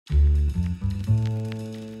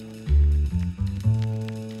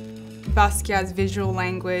Basquiat's visual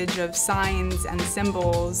language of signs and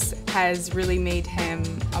symbols has really made him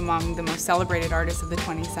among the most celebrated artists of the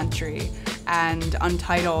 20th century, and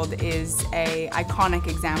Untitled is an iconic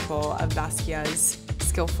example of Basquiat's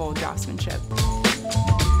skillful draftsmanship.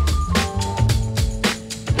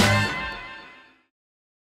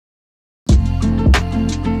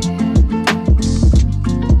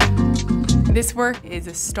 This work is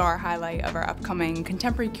a star highlight of our upcoming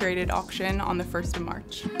Contemporary Curated auction on the 1st of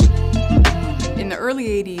March. In the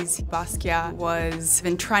early 80s, Basquiat was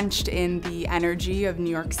entrenched in the energy of New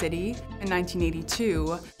York City. In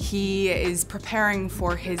 1982, he is preparing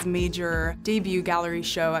for his major debut gallery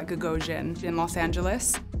show at Gagosian in Los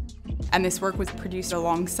Angeles. And this work was produced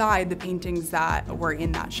alongside the paintings that were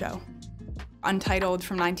in that show. Untitled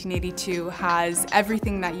from 1982 has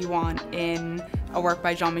everything that you want in a work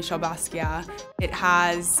by Jean-Michel Basquiat. It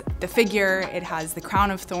has the figure, it has the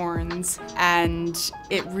crown of thorns, and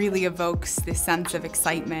it really evokes this sense of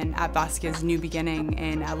excitement at Basquiat's new beginning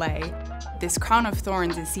in LA. This crown of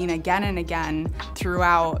thorns is seen again and again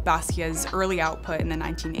throughout Basquiat's early output in the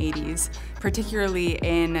 1980s, particularly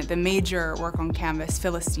in the major work on canvas,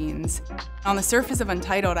 Philistines. On the surface of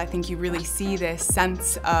Untitled, I think you really see this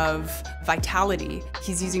sense of vitality.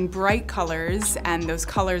 He's using bright colors, and those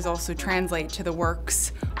colors also translate to the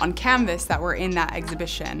works on canvas that were in that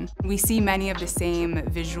exhibition. We see many of the same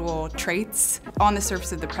visual traits on the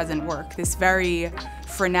surface of the present work, this very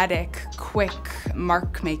frenetic, quick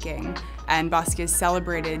mark making, and Basquiat's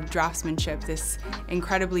celebrated draftsmanship, this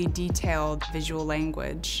incredibly detailed visual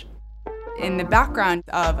language. In the background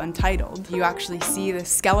of Untitled, you actually see the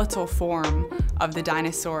skeletal form of the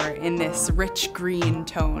dinosaur in this rich green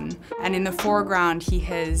tone. And in the foreground, he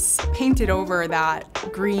has painted over that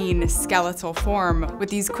green skeletal form with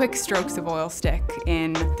these quick strokes of oil stick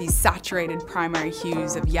in these saturated primary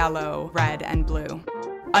hues of yellow, red, and blue.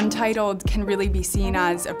 Untitled can really be seen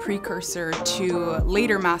as a precursor to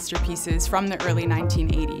later masterpieces from the early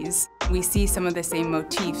 1980s. We see some of the same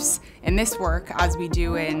motifs in this work as we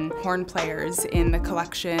do in Horn Players in the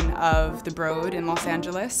collection of the Broad in Los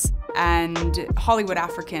Angeles and Hollywood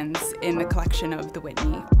Africans in the collection of the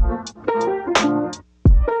Whitney.